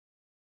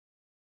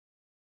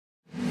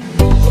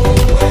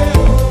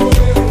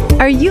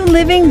Are you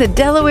living the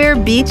Delaware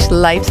Beach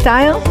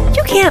lifestyle?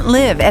 You can't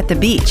live at the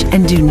beach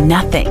and do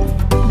nothing.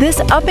 This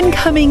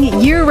up-and-coming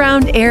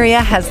year-round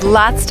area has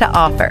lots to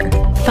offer.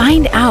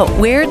 Find out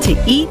where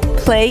to eat,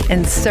 play,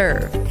 and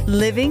serve.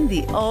 Living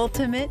the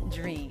ultimate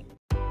dream.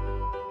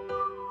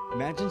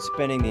 Imagine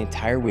spending the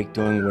entire week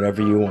doing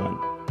whatever you want.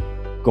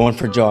 Going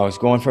for jogs,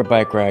 going for a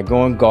bike ride,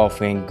 going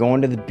golfing,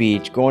 going to the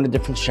beach, going to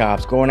different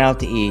shops, going out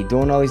to eat,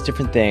 doing all these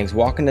different things,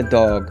 walking the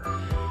dog,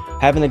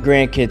 having the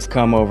grandkids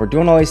come over,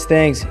 doing all these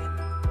things.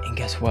 And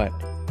guess what?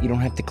 You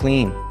don't have to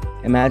clean.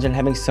 Imagine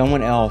having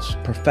someone else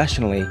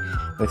professionally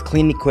with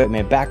clean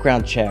equipment,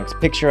 background checks,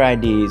 picture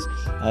IDs,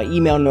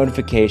 email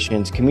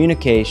notifications,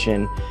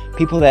 communication,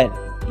 people that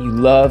you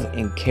love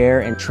and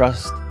care and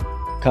trust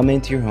come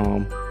into your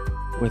home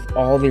with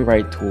all the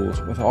right tools,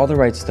 with all the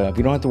right stuff.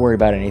 You don't have to worry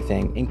about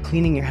anything. And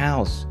cleaning your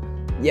house.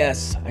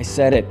 Yes, I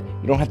said it.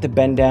 You don't have to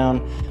bend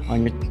down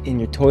in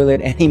your toilet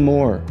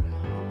anymore.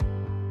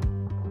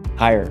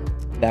 Hire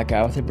That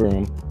Guy with a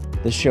Broom.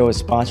 This show is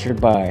sponsored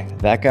by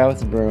That Guy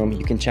with a Broom.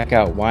 You can check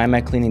out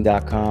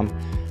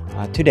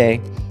whyamicleaning.com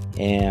today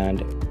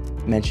and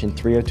mention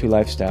 302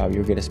 Lifestyle.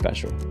 You'll get a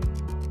special.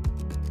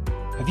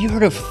 Have you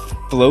heard of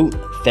float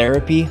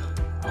therapy?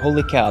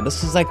 Holy cow,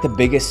 this is like the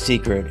biggest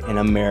secret in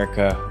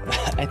America.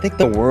 I think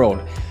the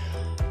world.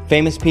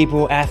 Famous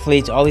people,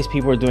 athletes, all these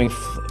people are doing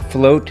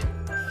float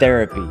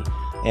therapy.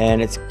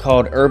 And it's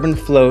called Urban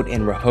Float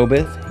in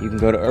Rehoboth. You can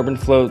go to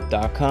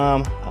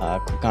urbanfloat.com,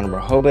 click on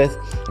Rehoboth,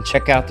 and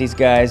check out these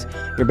guys.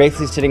 You're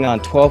basically sitting on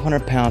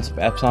 1,200 pounds of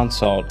Epsom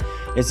salt.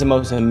 It's the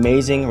most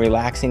amazing,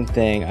 relaxing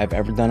thing I've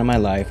ever done in my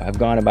life. I've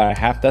gone about a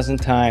half dozen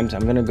times.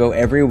 I'm gonna go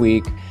every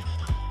week.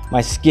 My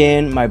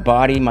skin, my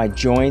body, my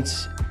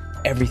joints,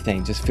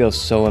 everything just feels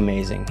so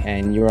amazing.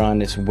 And you're on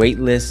this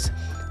weightless,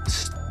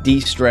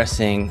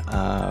 de-stressing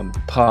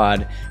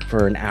pod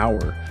for an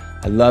hour.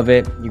 I love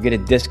it. You get a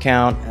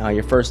discount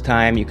your first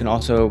time. You can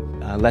also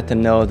let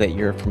them know that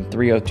you're from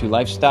 302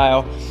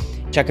 Lifestyle.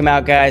 Check them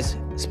out, guys.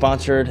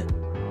 Sponsored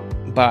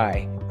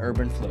by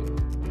Urban Float.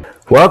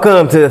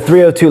 Welcome to the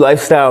 302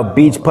 Lifestyle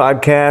Beach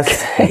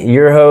Podcast.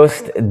 Your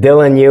host,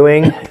 Dylan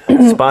Ewing.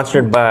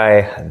 Sponsored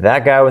by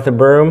That Guy with a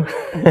Broom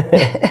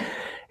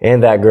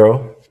and that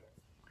girl.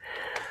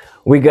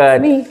 We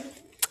got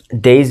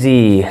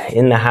Daisy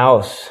in the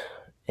house,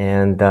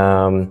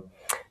 and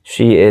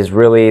she is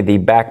really the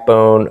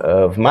backbone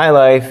of my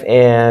life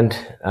and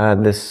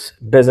this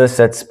business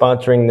that's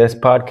sponsoring this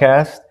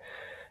podcast.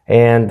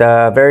 And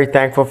very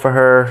thankful for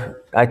her.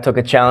 I took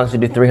a challenge to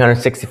do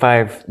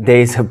 365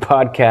 days of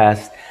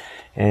podcast,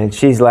 and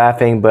she's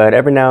laughing, but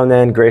every now and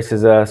then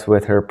graces us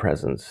with her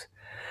presence.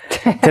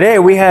 Today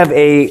we have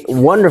a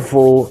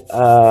wonderful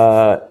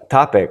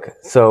topic.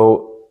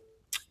 So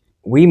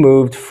we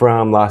moved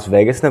from Las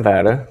Vegas,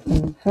 Nevada,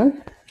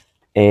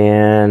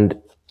 and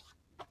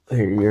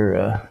here,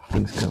 your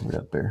thing's covered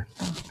up there.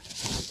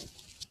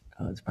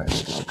 Oh, it's probably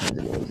making all kinds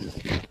of noises.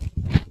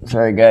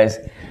 Sorry, guys.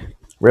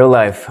 Real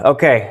life.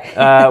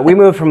 Okay. We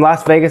moved from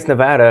Las Vegas,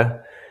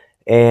 Nevada,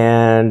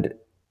 and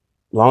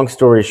long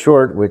story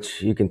short,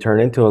 which you can turn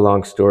into a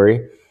long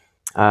story,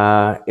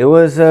 it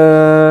was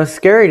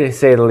scary to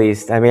say the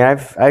least. I mean,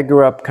 I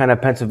grew up kind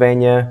of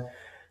Pennsylvania.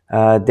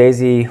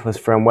 Daisy was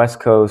from West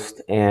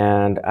Coast,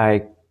 and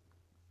I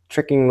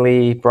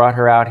trickingly brought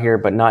her out here,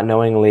 but not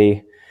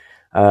knowingly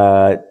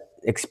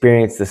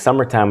experienced the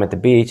summertime at the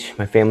beach.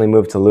 My family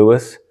moved to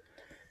Lewis,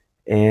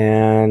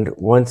 and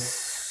once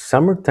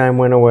summertime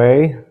went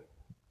away,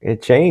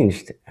 it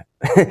changed.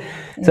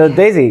 So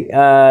Daisy,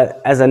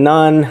 as a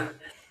nun,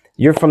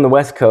 you're from the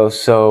West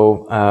Coast,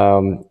 so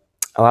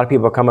a lot of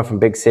people are coming from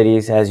big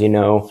cities, as you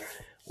know,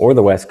 or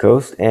the West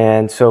Coast,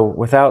 and so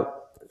without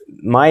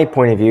my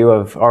point of view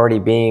of already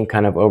being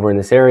kind of over in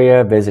this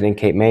area, visiting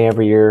Cape May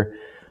every year,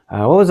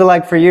 what was it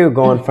like for you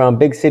going from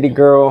big city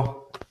girl?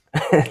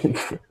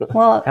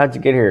 Well, how'd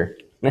you get here?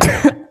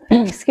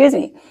 Excuse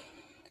me.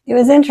 It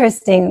was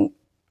interesting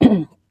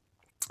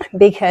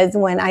because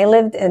when I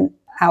lived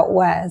out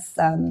west,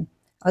 I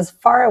was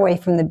far away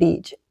from the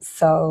beach.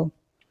 So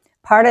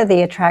part of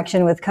the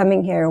attraction with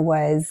coming here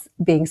was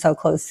being so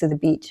close to the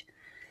beach.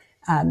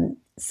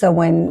 So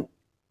when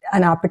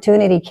an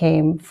opportunity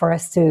came for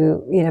us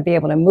to, be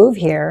able to move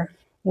here,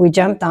 we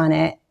jumped on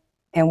it,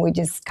 and we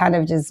just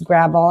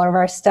grabbed all of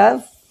our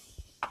stuff,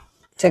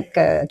 took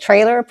a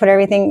trailer, put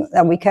everything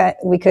that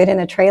we could in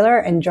a trailer,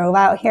 and drove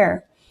out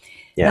here.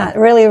 Yeah. Not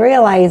really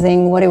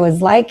realizing what it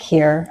was like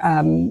here,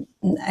 and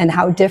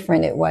how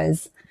different it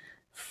was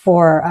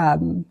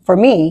for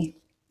me,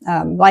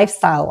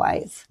 lifestyle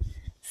wise.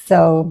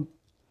 So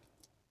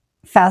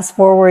fast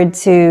forward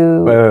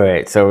to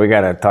wait. So we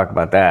got to talk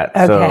about that.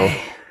 Okay. So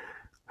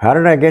how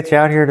did I get you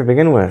out here to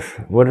begin with?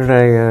 What did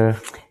I?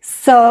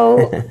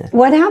 So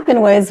what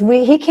happened was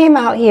we came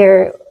out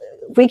here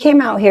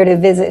to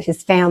visit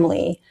his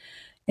family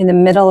in the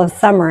middle of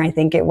summer, I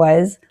think it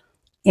was,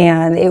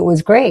 and it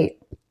was great.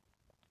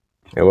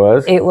 It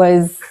was? It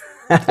was,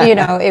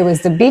 it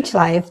was the beach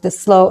life, the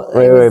slow.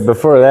 Wait,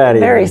 before that,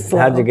 very slow.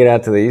 How'd you get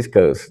out to the East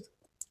Coast?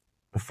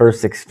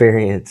 first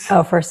experience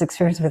Oh, first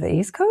experience with the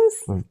East Coast?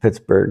 of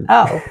Pittsburgh.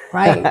 Oh,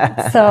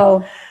 right.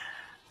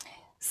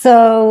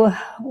 So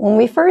when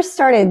we first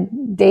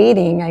started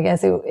dating, I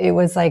guess it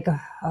was like,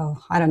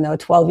 I don't know,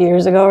 12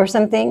 years ago or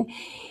something.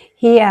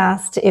 He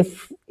asked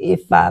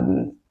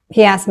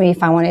he asked me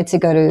if I wanted to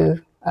go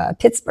to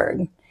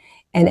Pittsburgh.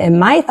 And in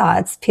my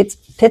thoughts,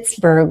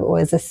 Pittsburgh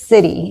was a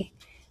city.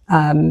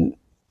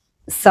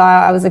 So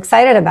I was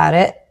excited about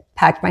it,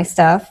 packed my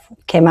stuff,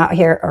 came out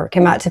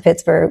to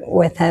Pittsburgh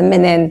with him,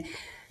 and then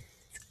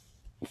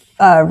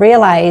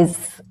realized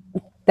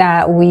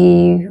that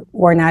we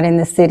were not in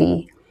the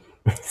city.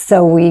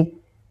 So we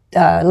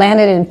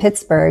landed in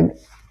Pittsburgh,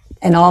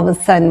 and all of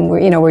a sudden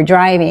we're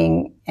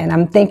driving, and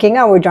I'm thinking,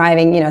 we're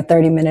driving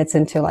 30 minutes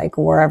into like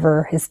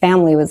wherever his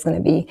family was going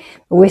to be.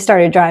 But we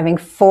started driving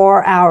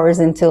 4 hours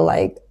into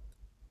like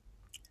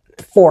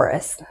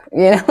forest,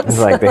 It's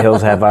like the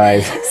hills have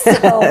eyes.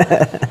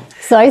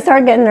 So I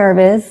started getting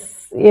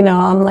nervous.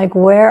 I'm like,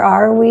 where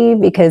are we?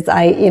 Because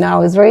I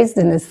was raised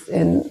in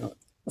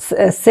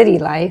a city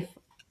life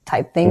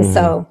type thing. Mm-hmm.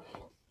 So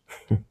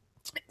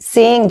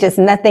seeing just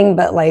nothing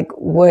but like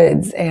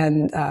woods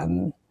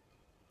and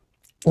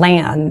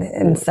land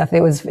and stuff,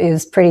 it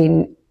was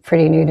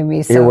pretty new to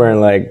me. So you're wearing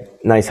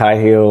like nice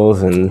high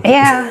heels and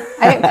yeah,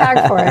 I didn't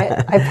pack for it.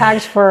 I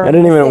packed for. I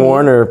didn't even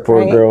warn her,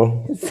 poor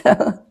girl.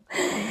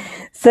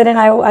 So then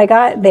I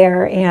got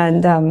there,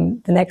 and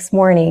the next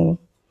morning,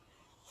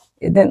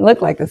 it didn't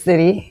look like the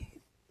city.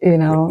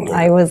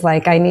 I was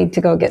like, I need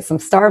to go get some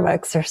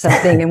Starbucks or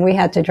something, and we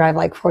had to drive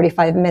like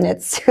 45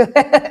 minutes to go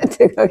get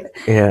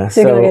a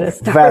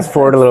Starbucks. Fast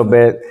forward a little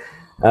bit.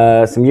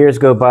 Some years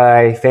go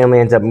by. Family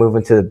ends up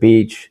moving to the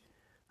beach.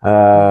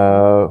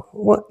 I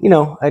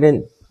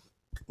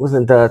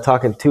wasn't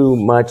talking too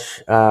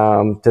much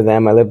to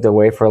them. I lived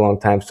away for a long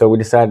time, so we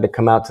decided to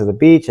come out to the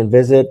beach and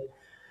visit.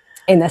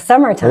 In the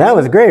summertime. And that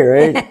was great,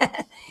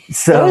 right?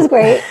 So it was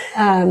great.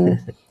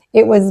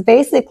 It was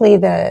basically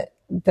the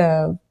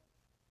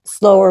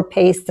slower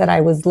pace that I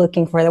was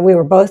looking for, that we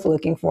were both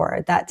looking for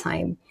at that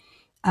time.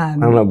 I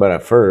don't know about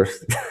at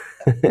first.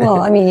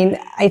 Well, I mean,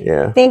 I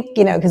think,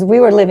 because we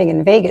were living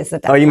in Vegas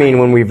at that time. Oh, you mean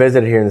when we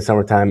visited here in the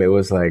summertime, it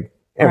was like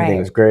everything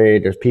was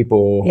great. There's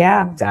people.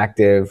 Yeah. It's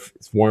active.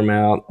 It's warm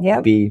out.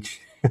 Yep.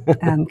 Beach.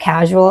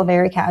 Casual,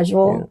 very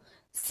casual. Yeah.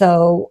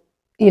 So,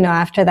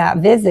 after that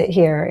visit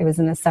here, it was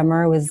in the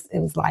summer, it was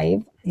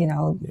live,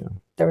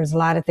 there was a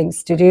lot of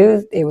things to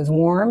do. It was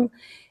warm.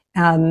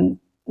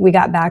 We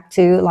got back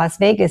to Las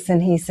Vegas, and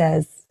he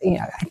says,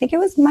 I think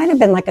might have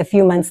been like a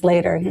few months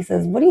later. He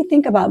says, what do you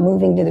think about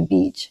moving to the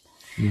beach?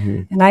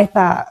 Mm-hmm. And I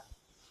thought,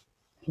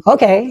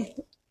 okay,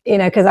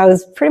 because I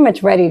was pretty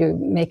much ready to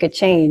make a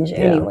change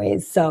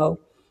anyways. So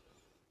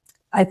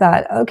I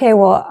thought, okay,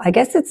 well, I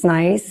guess it's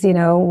nice.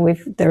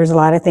 There's a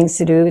lot of things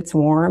to do. It's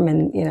warm,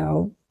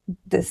 and,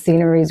 the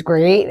scenery is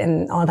great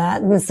and all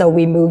that. And so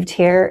we moved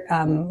here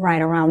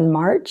right around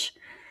March,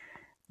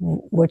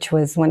 which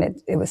was when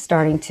it was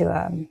starting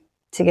to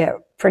get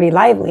pretty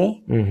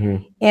lively.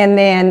 Mm-hmm. And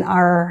then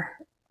our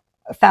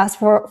fast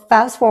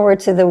forward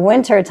to the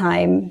winter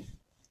time,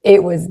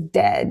 it was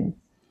dead,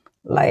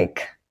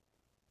 like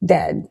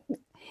dead.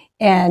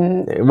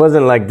 And it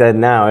wasn't like dead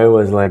now. It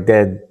was like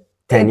dead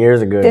 10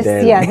 years ago.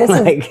 Dead. Yeah, this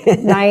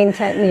is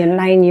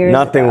 9 years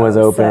nothing ago, was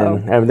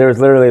open. So. There was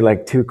literally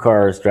like 2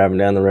 cars driving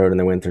down the road in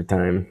the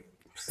wintertime.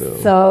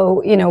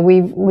 So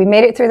we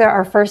made it through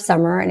our first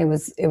summer, and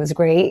it was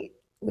great.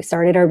 We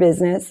started our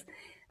business.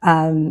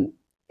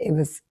 It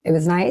was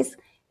nice.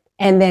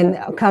 And then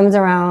comes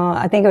around,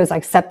 I think it was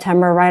like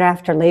September, right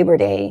after Labor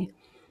Day,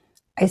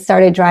 I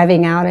started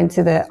driving out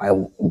into the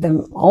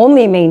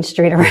only main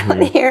street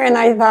around here, and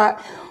I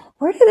thought,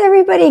 where did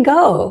everybody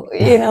go?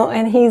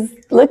 And he's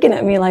looking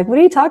at me like, what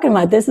are you talking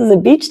about? This is a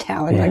beach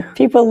town. Yeah. Like,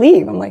 people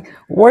leave. I'm like,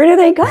 where do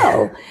they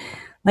go?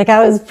 Like,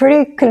 I was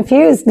pretty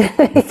confused.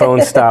 The phone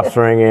stops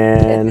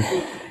ringing.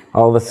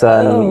 All of a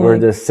sudden, we're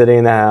just sitting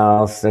in the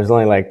house. There's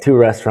only like 2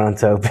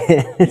 restaurants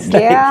open.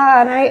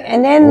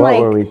 And then what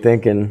were we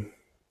thinking?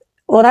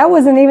 Well, that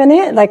wasn't even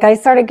it. Like, I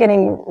started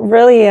getting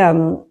really,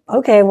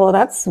 okay, well,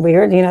 that's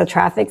weird.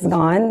 Traffic's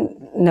gone.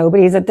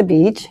 Nobody's at the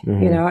beach,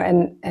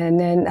 and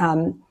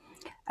then,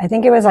 I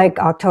think it was like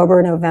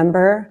October,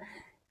 November.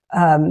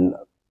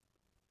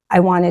 I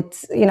wanted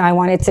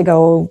to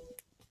go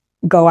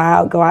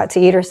out to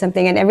eat or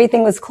something, and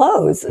everything was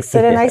closed.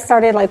 So then I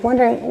started like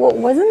wondering, well,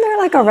 wasn't there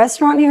like a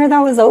restaurant here that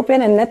was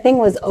open? And nothing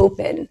was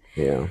open.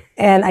 Yeah.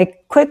 And I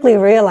quickly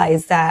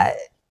realized that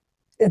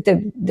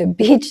the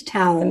beach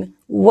town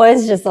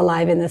was just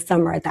alive in the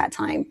summer at that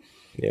time.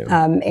 Yeah.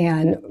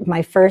 And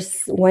my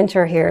first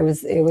winter here,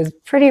 it was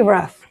pretty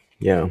rough.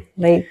 Yeah.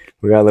 Like,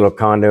 we got a little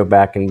condo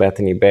back in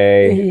Bethany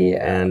Bay.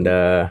 Yeah. And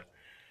I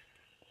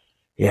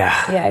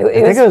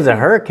think it was a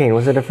hurricane.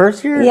 Was it the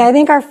first year? Yeah, I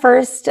think our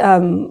first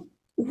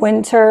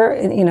winter,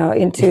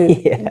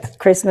 into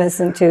Christmas,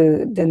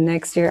 into the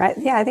next year.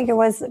 I think it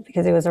was,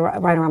 because it was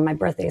right around my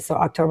birthday, so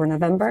October,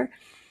 November.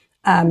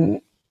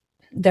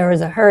 There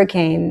was a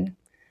hurricane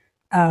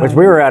Which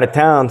we were out of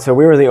town, so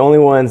we were the only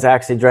ones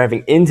actually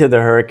driving into the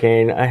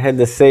hurricane. I had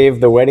to save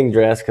the wedding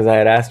dress because I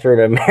had asked her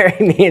to marry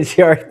me, and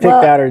she already picked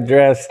out her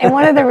dress. And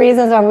one of the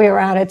reasons why we were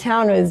out of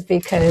town was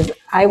because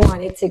I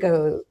wanted to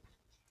go.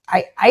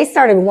 I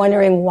started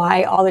wondering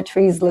why all the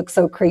trees look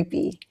so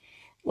creepy.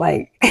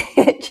 Like, do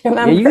you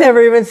remember? Yeah, you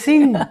never even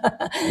seen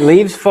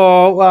leaves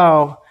fall.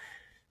 Wow.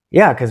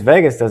 Yeah, because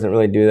Vegas doesn't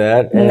really do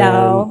that.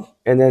 No.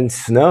 And then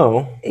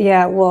snow.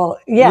 Yeah, well,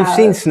 yeah. You've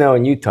seen snow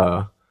in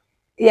Utah.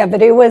 Yeah,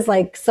 but it was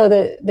like, so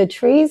the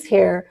trees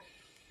here,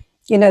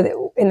 you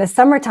know, in the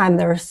summertime,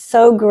 they're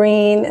so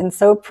green and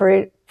so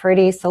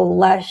pretty, so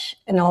lush.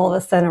 And all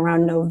of a sudden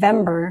around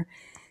November,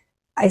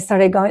 I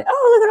started going,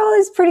 oh, look at all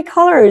these pretty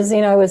colors. You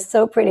know, it was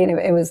so pretty. And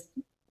it was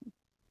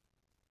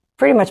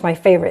pretty much my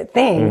favorite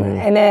thing. Mm-hmm.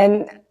 And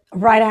then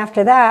right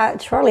after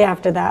that, shortly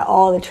after that,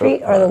 all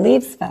the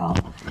leaves fell.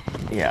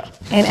 Yeah.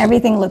 And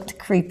everything looked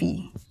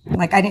creepy.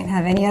 Like I didn't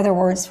have any other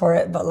words for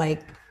it, but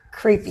like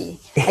creepy.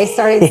 I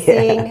started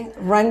seeing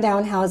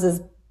rundown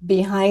houses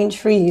behind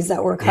trees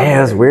that were covered. Yeah,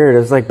 it was weird. It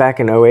was like back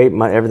in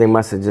 2008, everything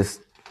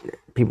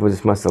people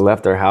just must have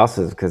left their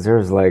houses because there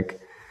was like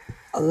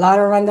a lot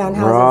of rundown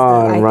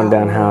houses.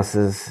 Rundown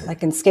houses.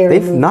 Like in scary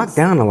They've movies. knocked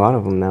down a lot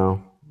of them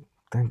now.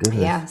 Thank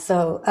goodness. Yeah.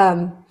 So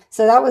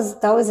that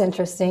was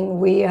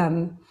interesting.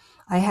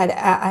 I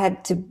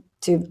had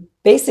to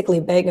basically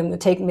beg him to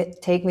take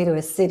me to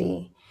a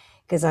city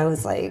because I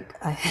was like,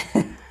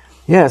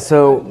 yeah.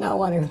 So not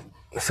want to.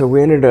 So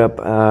we ended up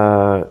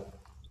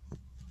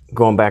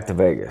going back to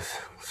Vegas.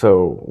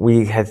 So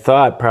we had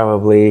thought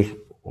probably,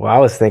 well, I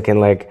was thinking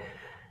like,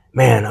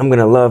 man, I'm going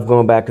to love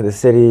going back to the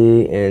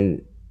city.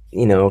 And,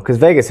 you know, because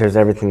Vegas, there's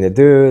everything to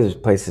do. There's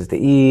places to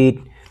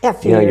eat. Yeah,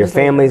 you know, your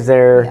family's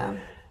there. Yeah.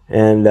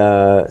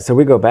 And so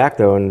we go back,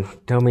 though, and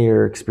tell me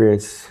your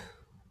experience.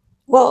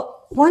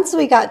 Well, once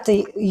we got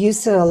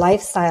used to a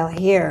lifestyle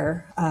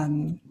here,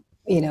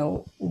 you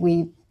know,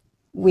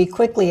 we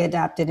quickly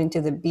adapted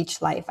into the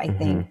beach life, I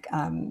think,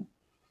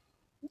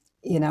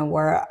 you know,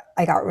 where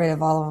I got rid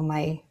of all of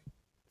my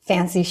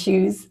fancy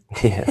shoes.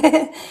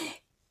 Yeah.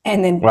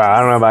 And then, wow, I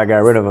don't know if I got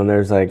rid of them.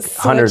 There's like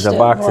hundreds of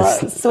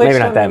boxes. Maybe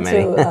not that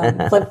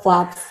many.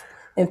 Flip-flops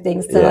and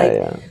things.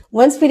 So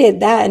once we did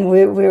that and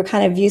we were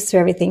kind of used to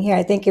everything here,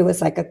 I think it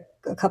was like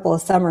a couple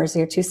of summers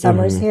here, 2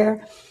 summers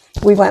here,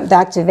 we went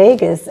back to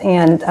Vegas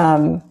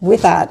and we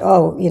thought,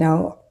 oh, you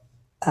know,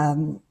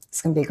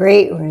 it's going to be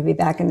great. We're going to be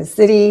back in the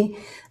city.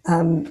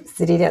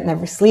 City that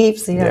never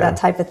sleeps, you know, that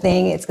type of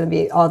thing. It's going to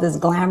be all this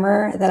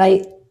glamour that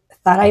I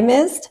thought I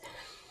missed.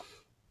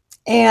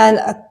 And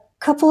a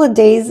couple of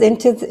days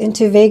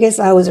into Vegas,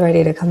 I was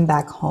ready to come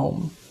back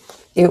home.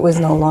 It was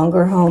no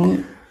longer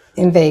home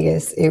in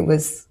Vegas. It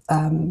was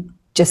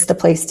just a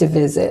place to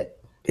visit.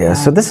 Yeah,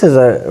 so this is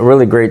a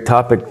really great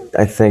topic,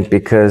 I think,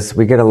 because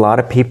we get a lot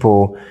of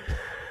people.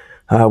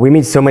 We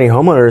meet so many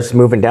homeowners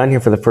moving down here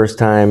for the first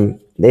time.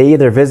 They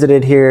either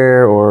visited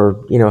here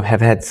or, you know,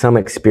 have had some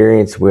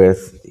experience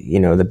with, you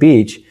know, the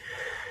beach.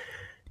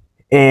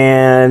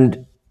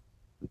 And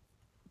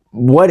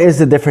what is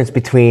the difference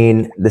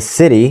between the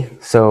city,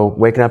 so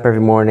waking up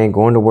every morning,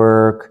 going to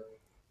work,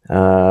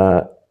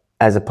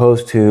 as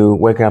opposed to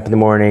waking up in the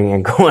morning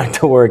and going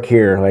to work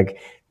here? Like,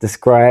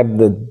 describe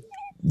the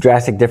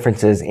drastic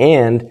differences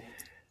and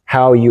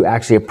how you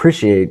actually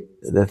appreciate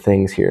the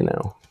things here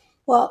now.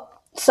 Well,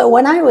 so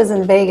when I was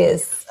in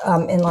Vegas,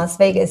 in Las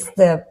Vegas,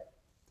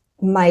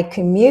 my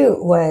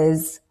commute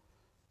was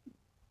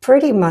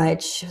pretty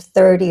much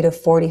 30 to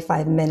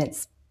 45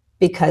 minutes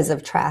because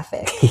of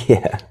traffic.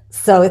 Yeah.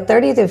 So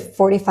 30 to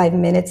 45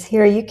 minutes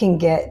here, you can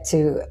get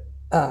to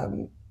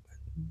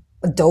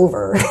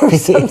Dover or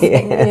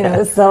something, you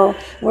know. So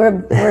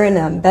we're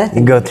in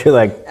Bethany. You go through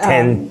like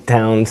 10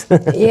 towns.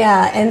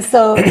 Yeah, and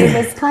so it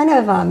was kind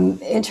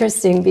of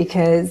interesting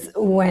because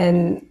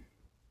when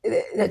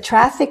the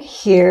traffic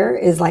here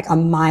is like a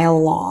mile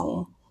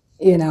long,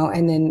 you know,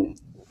 and then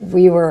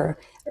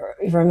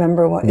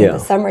remember in the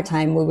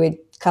summertime, we would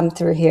come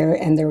through here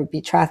and there would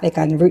be traffic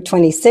on Route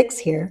 26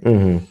 here.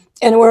 Mm-hmm.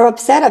 And we're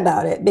upset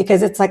about it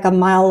because it's like a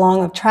mile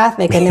long of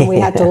traffic. And then we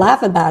had to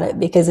laugh about it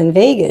because in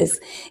Vegas,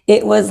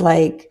 it was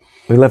like...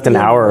 We left an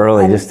hour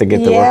early just to get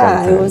to work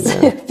on time. Yeah, it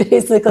was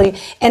basically...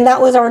 And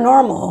that was our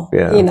normal,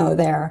 you know,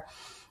 there.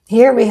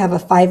 Here we have a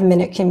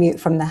 5-minute commute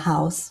from the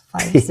house,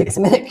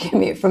 6-minute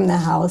commute from the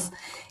house.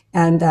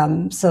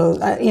 And so,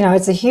 you know,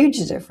 it's a huge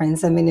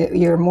difference. I mean,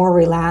 you're more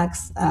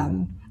relaxed.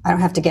 I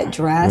don't have to get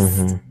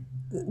dressed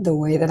the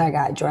way that I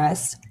got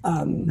dressed.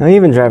 Now,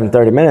 even driving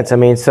 30 minutes, I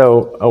mean,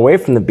 so away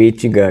from the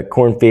beach, you got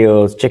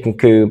cornfields, chicken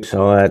coops,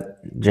 all that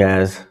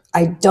jazz.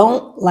 I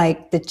don't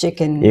like the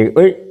chicken.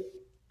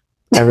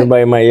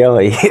 Everybody might yell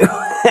at you.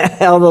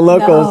 All the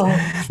locals.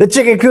 No. The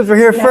chicken coops were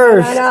here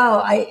first.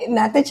 No,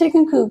 not the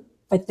chicken coop,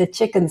 but the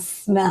chicken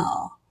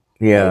smell.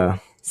 Yeah.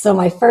 Like, so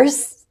my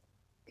first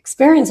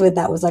experience with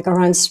that was like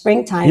around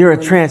springtime. You're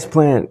a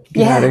transplant.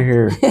 Get out of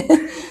here.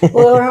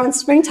 Well, around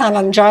springtime,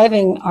 I'm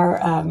driving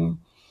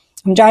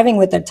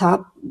with the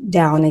top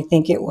down, I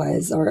think it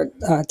was, or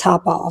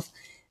top off,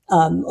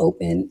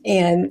 open.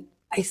 And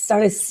I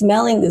started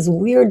smelling this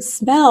weird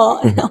smell.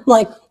 And I'm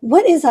like,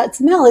 what is that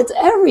smell? It's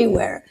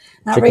everywhere.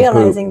 Not Chicken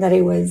realizing that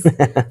it was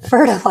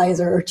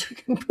fertilizer or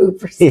chicken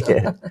poop or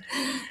something. Yeah.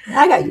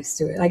 I got used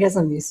to it. I guess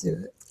I'm used to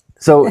it.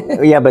 So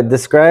yeah, but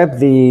describe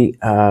the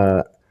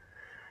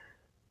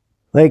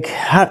like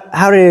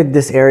how did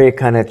this area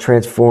kind of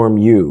transform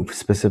you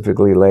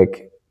specifically?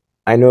 Like,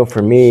 I know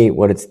for me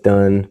what it's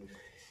done,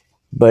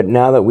 but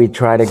now that we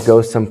try to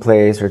go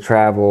someplace or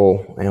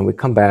travel and we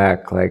come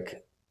back,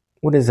 like,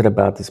 what is it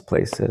about this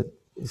place that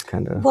is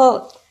kind of?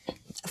 Well,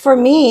 for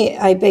me,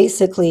 I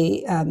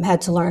basically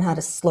had to learn how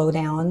to slow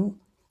down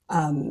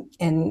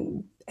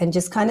and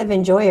just kind of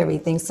enjoy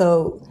everything.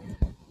 So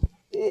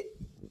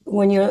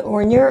when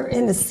you're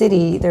in the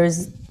city,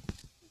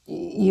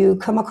 you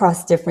come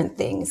across different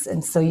things,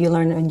 and so you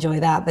learn to enjoy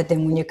that. But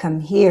then when you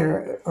come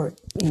here, or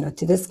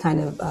to this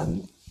kind of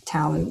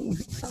town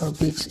or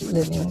beach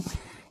living,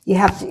 you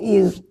have to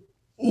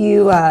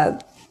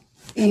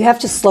you have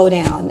to slow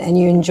down and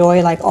you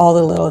enjoy like all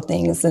the little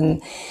things. And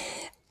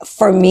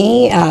for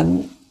me,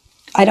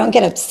 I don't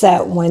get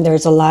upset when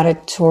there's a lot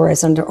of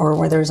tourists or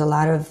where there's a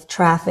lot of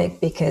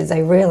traffic, because I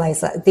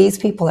realize that these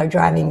people are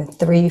driving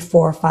 3,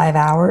 4, 5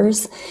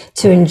 hours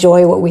to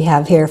enjoy what we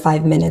have here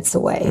 5 minutes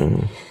away.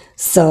 Mm-hmm.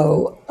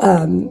 So,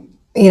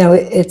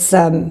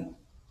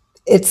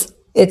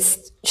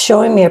 it's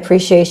showing me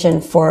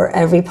appreciation for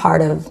every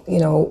part of,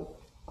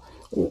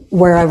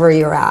 wherever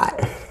you're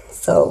at.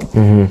 So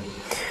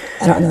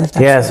I don't know if that's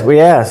yes, well,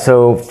 yeah.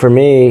 So for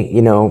me,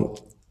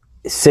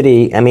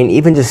 city, I mean,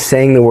 even just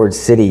saying the word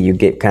city, you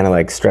get kind of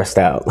like stressed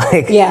out.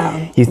 Like,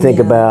 you think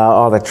about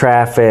all the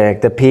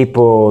traffic, the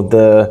people,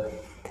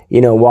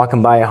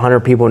 walking by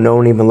 100 people, no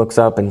one even looks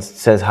up and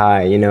says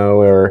hi,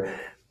 or,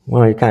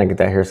 well, you kind of get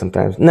that here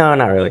sometimes. No,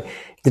 not really.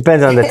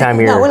 Depends on the time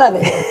of year. No, we love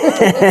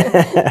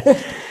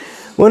it.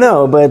 Well,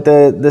 no, but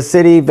the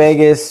city,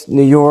 Vegas,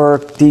 New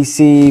York,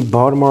 DC,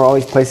 Baltimore, all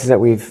these places that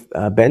we've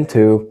been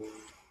to,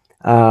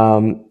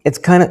 it's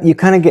you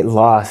kind of get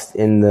lost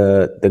in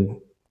the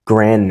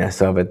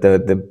grandness of it,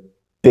 the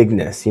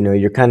bigness.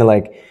 You're kind of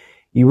like,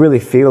 you really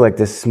feel like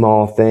this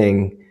small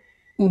thing,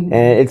 and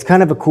it's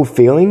kind of a cool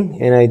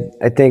feeling. And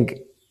I think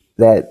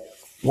that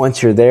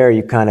once you're there,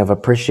 you kind of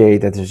appreciate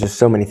that there's just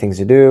so many things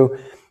to do.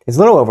 It's a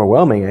little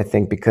overwhelming, I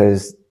think,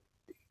 because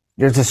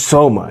there's just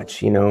so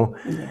much,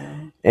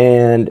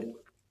 and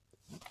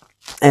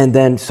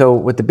then so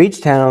with the beach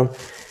town,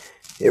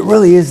 it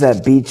really is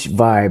that beach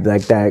vibe,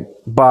 like that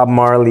Bob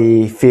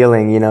Marley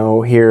feeling,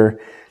 here.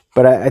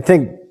 But I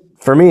think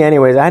for me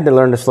anyways, I had to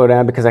learn to slow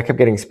down because I kept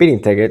getting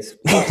speeding tickets.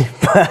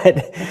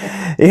 But,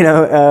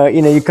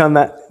 you come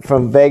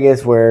from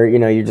Vegas where,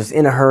 you're just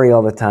in a hurry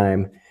all the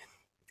time.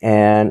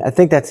 And I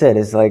think that's it.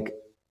 It's like,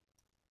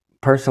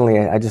 personally,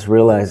 I just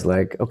realized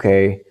like,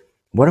 okay,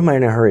 what am I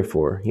in a hurry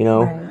for?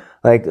 Right.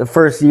 Like the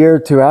first year or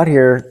two out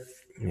here,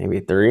 maybe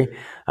 3,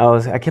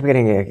 I kept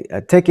getting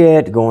a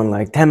ticket going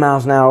like 10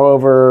 miles an hour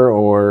over,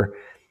 or,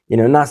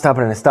 not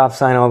stopping at a stop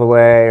sign all the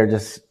way, or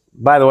just,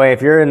 by the way,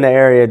 if you're in the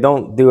area,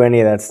 don't do any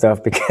of that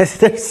stuff because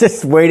they're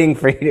just waiting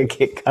for you to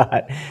get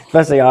caught,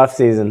 especially off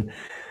season.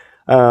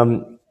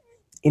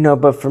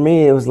 But for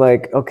me, it was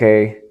like,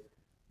 okay,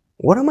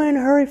 what am I in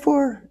a hurry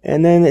for?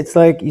 And then it's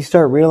like, you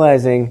start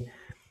realizing,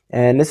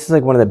 and this is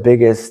like one of the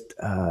biggest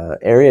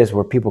areas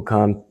where people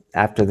come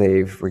after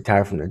they've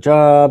retired from their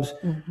jobs,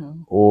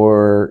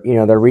 or,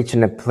 they're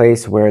reaching a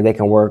place where they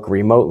can work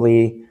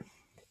remotely,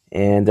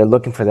 and they're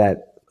looking for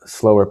that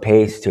slower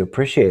pace to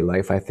appreciate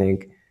life, I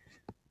think.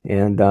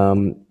 And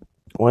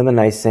one of the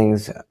nice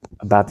things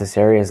about this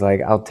area is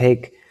like, I'll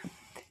take,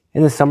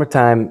 in the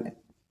summertime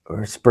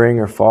or spring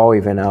or fall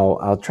even,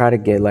 I'll try to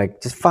get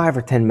like just 5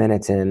 or 10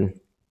 minutes in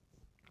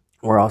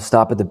where I'll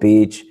stop at the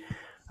beach.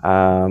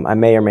 I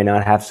may or may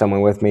not have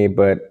someone with me,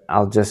 but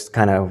I'll just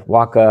kind of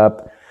walk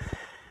up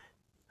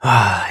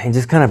and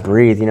just kind of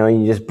breathe.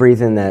 You just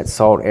breathe in that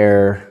salt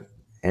air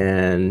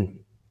and,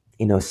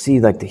 see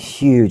like the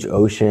huge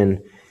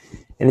ocean.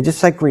 And it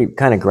just like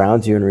kind of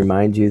grounds you and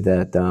reminds you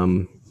that,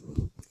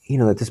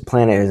 that this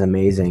planet is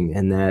amazing,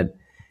 and that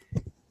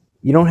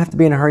you don't have to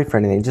be in a hurry for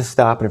anything. Just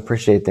stop and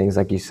appreciate things,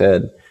 like you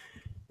said.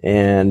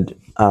 And,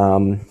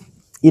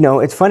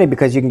 it's funny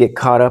because you can get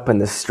caught up in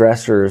the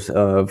stressors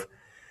of,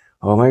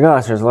 oh my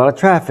gosh, there's a lot of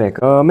traffic.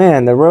 Oh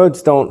man, the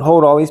roads don't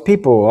hold all these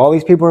people. All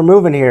these people are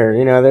moving here.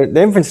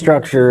 The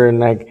infrastructure, and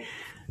like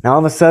now all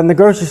of a sudden the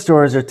grocery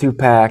stores are too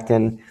packed.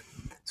 And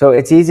so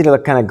it's easy to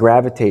kind of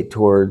gravitate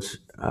towards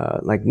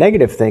like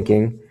negative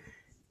thinking.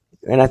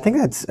 And I think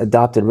that's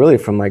adopted really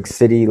from like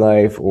city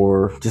life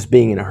or just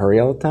being in a hurry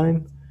all the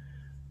time.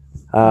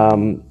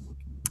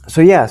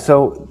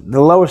 So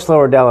the lower,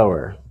 slower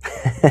Delaware.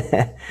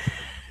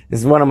 This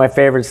is one of my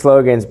favorite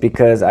slogans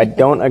because I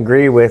don't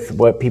agree with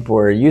what people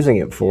are using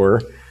it for.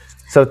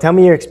 So tell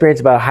me your experience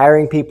about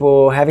hiring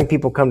people, having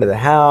people come to the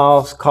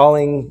house,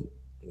 calling.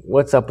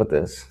 What's up with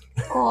this?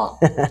 Well,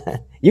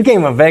 you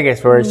came from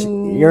Vegas where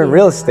you're in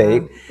real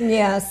estate.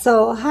 Yeah,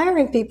 so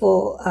hiring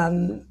people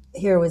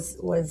here was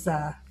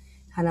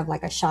kind of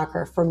like a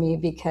shocker for me,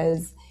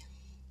 because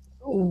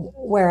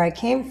where I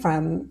came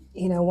from,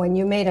 when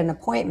you made an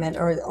appointment,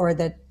 or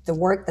the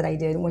work that I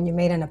did, when you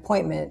made an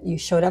appointment, you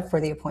showed up for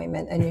the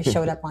appointment and you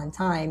showed up on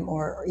time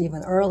or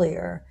even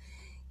earlier.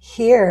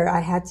 Here,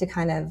 I had to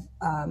kind of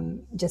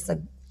just,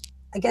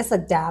 I guess,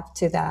 adapt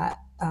to that,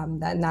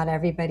 that not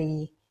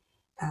everybody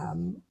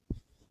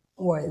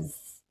was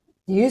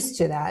used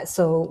to that.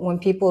 So when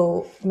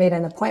people made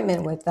an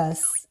appointment with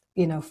us,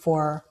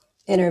 for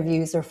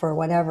interviews or for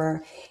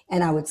whatever,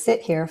 and I would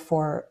sit here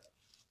for,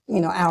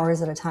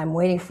 hours at a time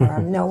waiting for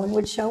them, no one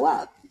would show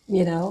up,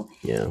 Yeah.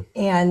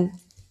 And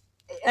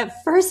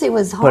at first it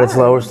was hard. But it's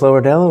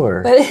slower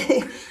Delaware.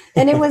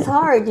 And it was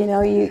hard,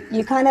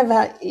 you kind of,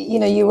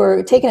 you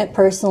were taking it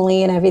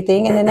personally and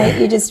everything. And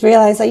then you just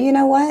realized, like, you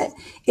know what?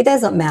 It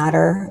doesn't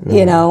matter,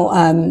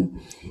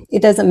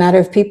 it doesn't matter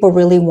if people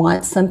really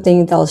want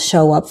something, they'll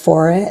show up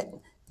for it.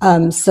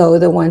 So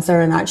the ones that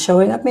are not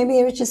showing up, maybe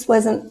it just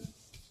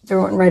they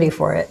weren't ready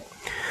for it.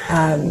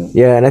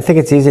 Yeah, and I think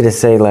it's easy to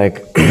say,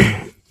 like,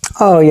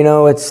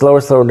 oh, it's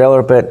slower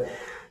Delaware, but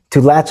to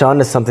latch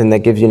onto something that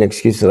gives you an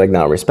excuse to, like,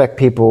 not respect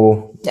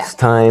people, it's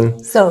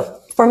time. So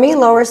for me,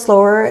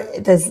 slower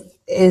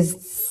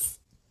is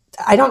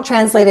I don't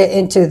translate it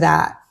into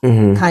that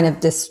kind of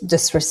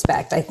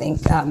disrespect. I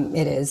think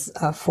it is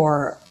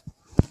for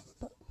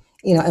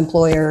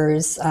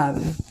employers,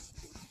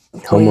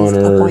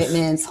 Homeowners.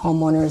 appointments,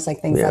 homeowners, like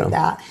things like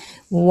that.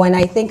 When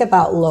I think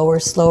about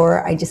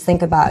slower, I just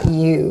think about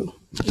you,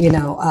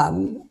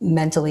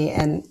 mentally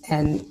and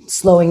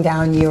slowing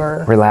down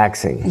your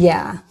Relaxing.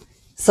 Yeah.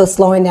 So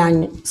slowing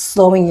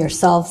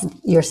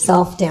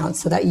yourself down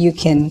so that you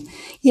can,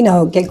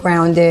 get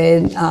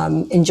grounded,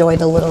 enjoy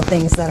the little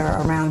things that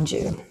are around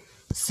you.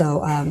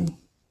 So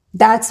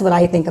that's what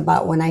I think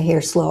about when I hear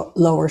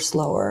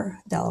slower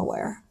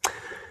Delaware.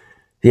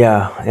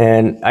 Yeah,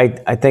 and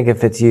I think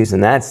if it's used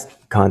in that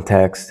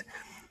context,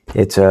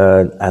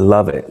 I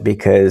love it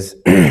because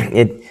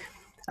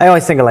I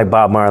always think of, like,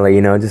 Bob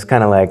Marley, just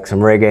kind of like some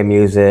reggae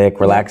music,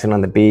 relaxing on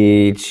the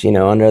beach,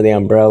 under the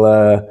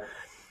umbrella,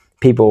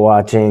 people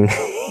watching,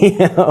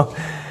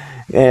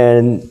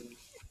 and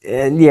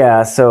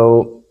yeah,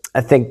 so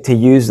I think to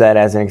use that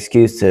as an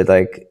excuse to,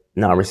 like,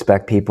 not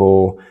respect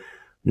people,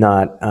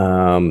 not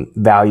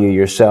value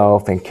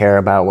yourself and care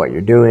about what you're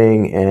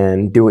doing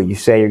and do what you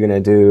say you're going to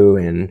do.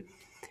 And,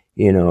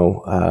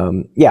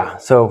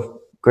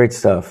 so great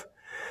stuff.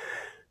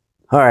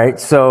 All right.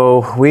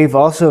 So we've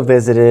also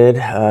visited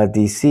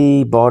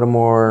DC,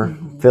 Baltimore,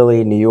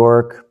 Philly, New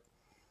York.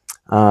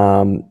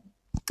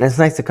 It's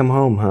nice to come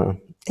home, huh?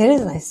 It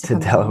is nice to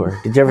Delaware.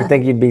 Did you ever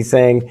think you'd be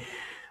saying,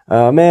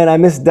 man, I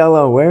miss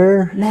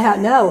Delaware?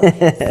 No.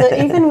 So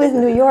even with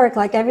New York,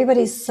 like,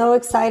 everybody's so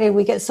excited.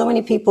 We get so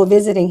many people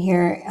visiting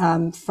here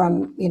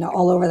from,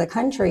 all over the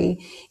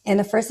country. And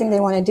the first thing they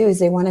want to do is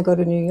they want to go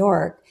to New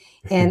York.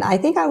 And I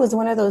think I was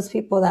one of those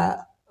people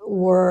that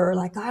were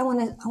like, I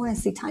want to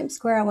see Times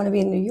Square. I want to be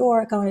in New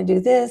York. I want to do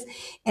this.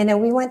 And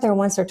then we went there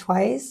once or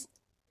twice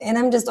and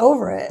I'm just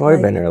over it. Well,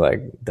 I've been there like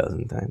a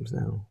dozen times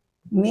now.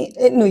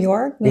 New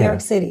York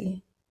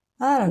City.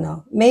 I don't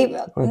know. Maybe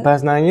for the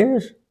past 9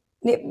 years.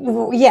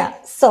 Yeah.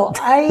 So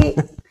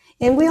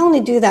and we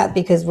only do that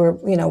because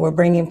we're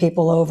bringing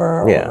people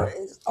over.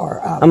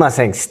 Or I'm not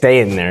saying stay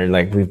in there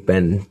like we've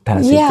been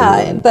passing.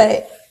 Yeah,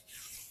 but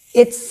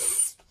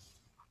it's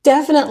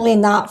definitely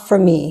not for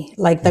me.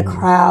 Like the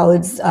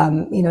crowds,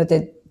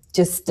 the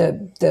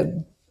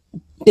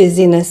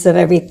busyness of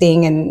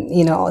everything, and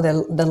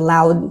the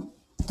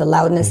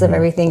loudness of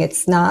everything.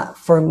 It's not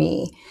for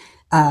me.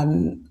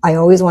 I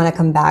always want to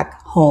come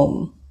back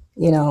home.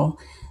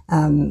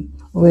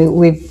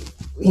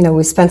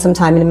 We spent some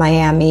time in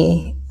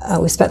Miami.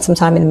 We spent some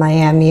time in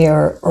Miami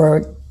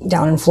or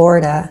down in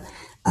Florida.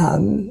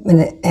 And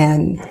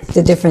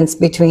the difference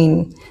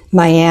between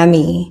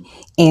Miami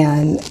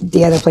and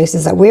the other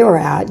places that we were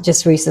at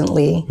just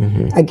recently,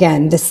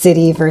 again, the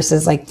city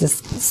versus like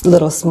this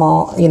little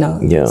small,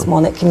 small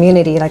knit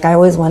community. Like I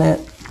always want to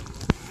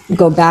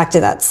go back to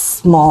that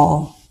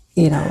small,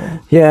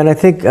 Yeah, and I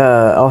think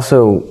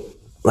also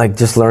like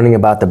just learning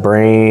about the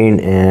brain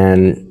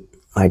and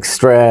like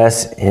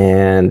stress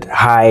and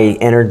high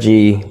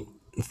energy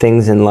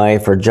things in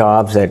life or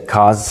jobs that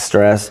cause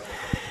stress.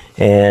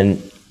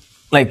 And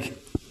like,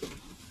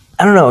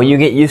 I don't know, you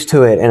get used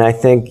to it. And I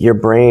think your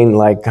brain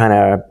like kind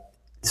of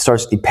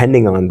starts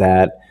depending on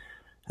that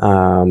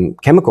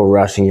chemical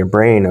rush in your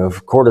brain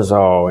of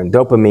cortisol and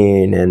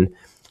dopamine and,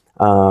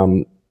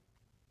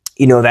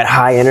 that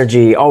high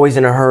energy, always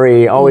in a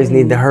hurry, always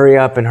need to hurry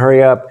up.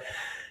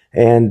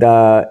 And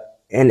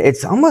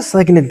it's almost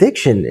like an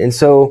addiction.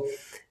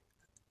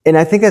 And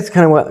I think that's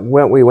kind of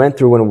what we went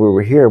through when we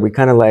were here. We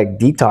kind of like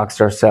detoxed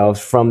ourselves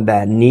from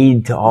that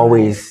need to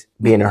always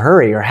be in a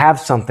hurry or have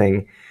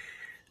something.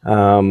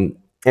 And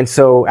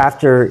so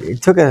after,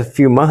 it took a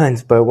few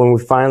months, but when we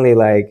finally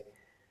like,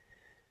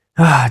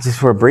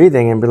 just were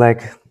breathing and be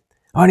like,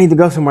 oh, I need to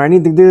go somewhere. I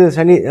need to do this.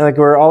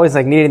 We're always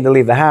like needing to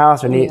leave the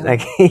house or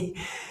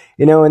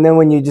and then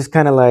when you just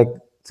kind of like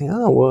say,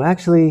 oh, well,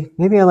 actually,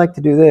 maybe I like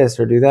to do this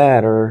or do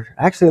that, or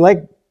actually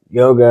like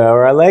yoga,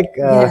 or I like,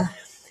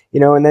 you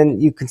know, and then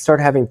you can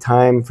start having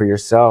time for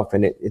yourself,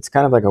 and it's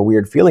kind of like a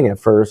weird feeling at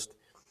first.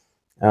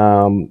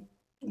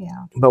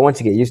 But once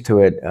you get used to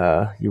it,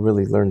 you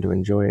really learn to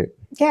enjoy it.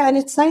 Yeah, and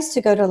it's nice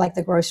to go to like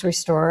the grocery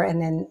store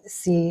and then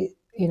see,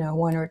 you know,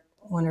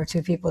 one or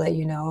two people that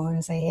you know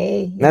and say,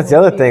 hey. That's the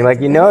other thing, like,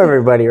 you know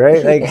everybody,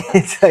 right? Like,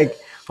 it's like,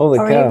 holy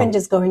cow. Or even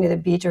just going to the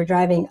beach or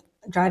driving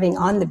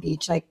on the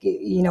beach. Like,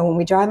 you know, when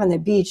we drive on the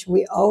beach,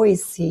 we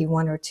always see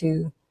one or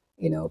two,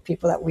 you know,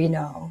 people that we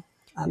know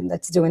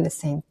that's doing the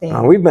same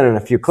thing. We've been in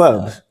a few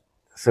clubs.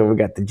 So we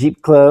got the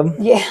Jeep Club.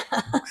 Yeah.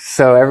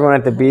 So everyone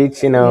at the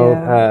beach, you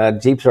know,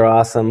 Jeeps are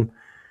awesome.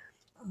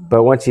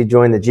 But once you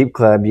join the Jeep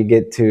Club, you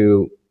get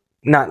to,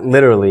 not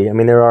literally, I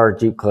mean, there are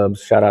Jeep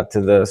clubs. Shout out to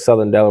the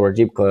Southern Delaware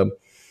Jeep Club.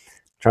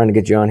 Trying to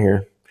get you on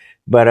here.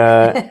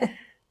 But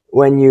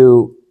when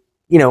you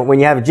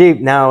have a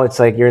Jeep, now it's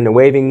like you're in the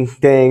waving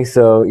thing.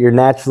 So you're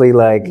naturally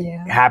like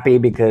happy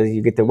because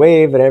you get to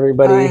wave at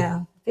everybody. Oh, yeah.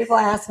 People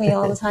ask me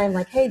all the time,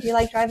 like, hey, do you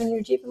like driving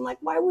your Jeep? I'm like,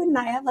 why wouldn't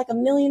I? I have like a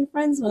million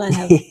friends when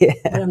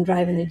I'm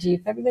driving the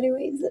Jeep. Everybody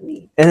waves at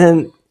me. And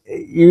then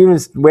you even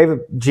wave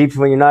at Jeeps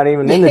when you're not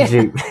even in the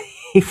Jeep.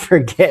 You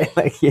forget,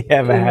 like, you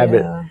have a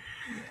habit.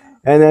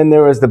 And then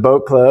there was the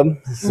boat club.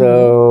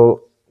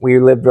 So we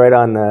lived right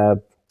on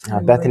the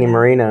Bethany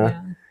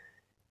Marina.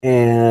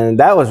 And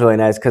that was really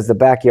nice because the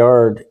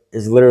backyard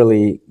is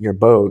literally your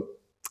boat.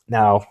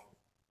 Now,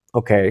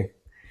 okay,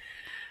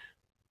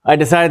 I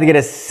decided to get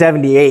a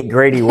 78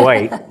 Grady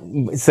White.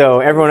 So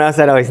everyone else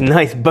had all these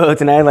nice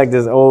boats, and I had like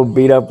this old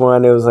beat up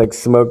one. It was like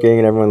smoking,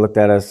 and everyone looked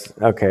at us.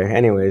 Okay,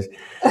 anyways,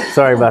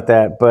 sorry about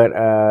that. But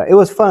it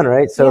was fun,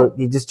 right? So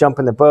you just jump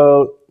in the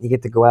boat, you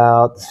get to go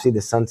out, see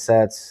the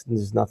sunsets.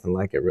 There's nothing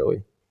like it,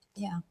 really.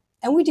 Yeah,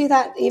 and we do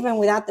that even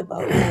without the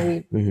boat.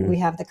 You know, we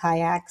have the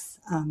kayaks,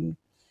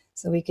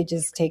 so we could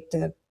just take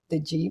the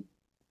Jeep,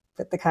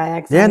 put the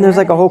kayaks. Yeah, and there's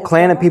like a whole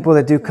clan of people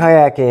that do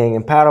kayaking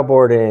and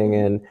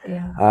paddleboarding, and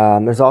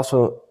there's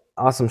also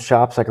awesome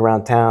shops like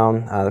around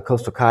town, the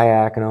Coastal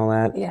Kayak and all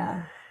that.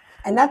 Yeah,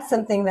 and that's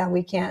something that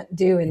we can't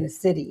do in the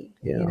city.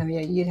 You know,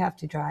 you'd have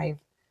to drive,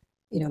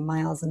 you know,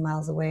 miles and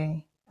miles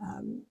away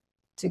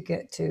to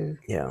get to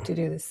do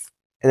this.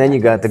 And then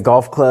you got the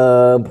golf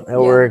club that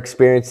we're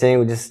experiencing.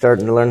 We're just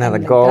starting to learn how to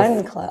golf.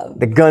 Gun club.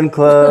 The gun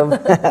club.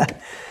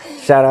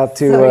 Shout out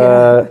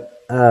to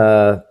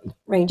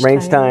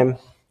Range Time.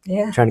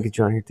 Yeah. Trying to get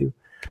you on here too.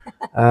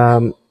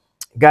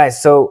 Guys,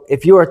 so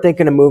if you are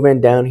thinking of moving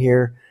down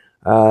here,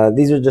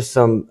 these are just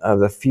some of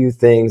the few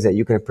things that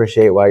you can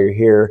appreciate while you're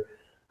here.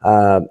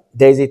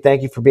 Daisy,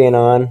 thank you for being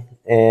on.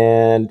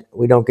 And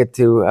we don't get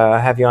to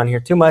have you on here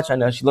too much. I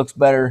know she looks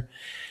better.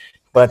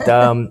 But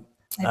I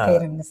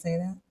paid him to say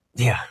that.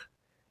 Yeah.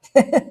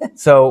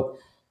 So,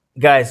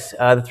 guys,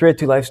 the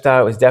 302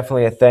 lifestyle is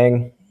definitely a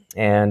thing.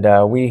 And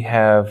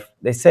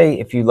they say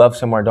if you love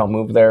somewhere, don't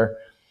move there.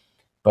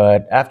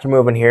 But after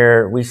moving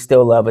here, we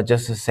still love it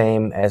just the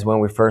same as when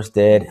we first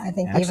did. I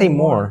think actually even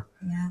more.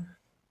 Yeah.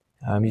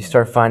 You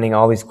start finding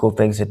all these cool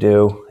things to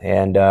do.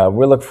 And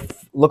we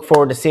look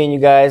forward to seeing you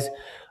guys.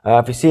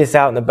 If you see us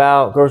out and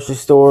about, grocery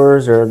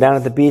stores or down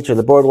at the beach or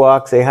the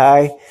boardwalk, say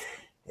hi.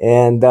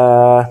 And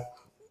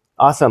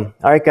awesome.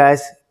 All right,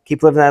 guys.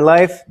 Keep living that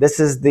life. This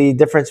is the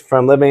difference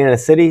from living in a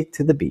city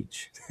to the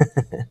beach.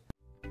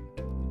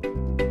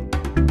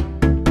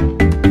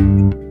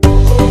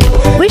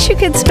 Wish you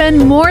could spend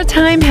more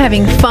time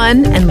having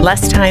fun and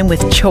less time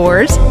with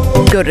chores?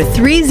 Go to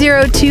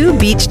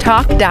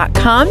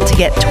 302beachtalk.com to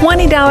get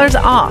 $20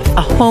 off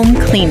a home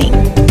cleaning.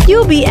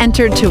 You'll be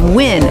entered to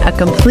win a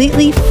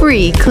completely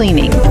free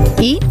cleaning.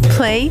 Eat,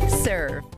 play, serve.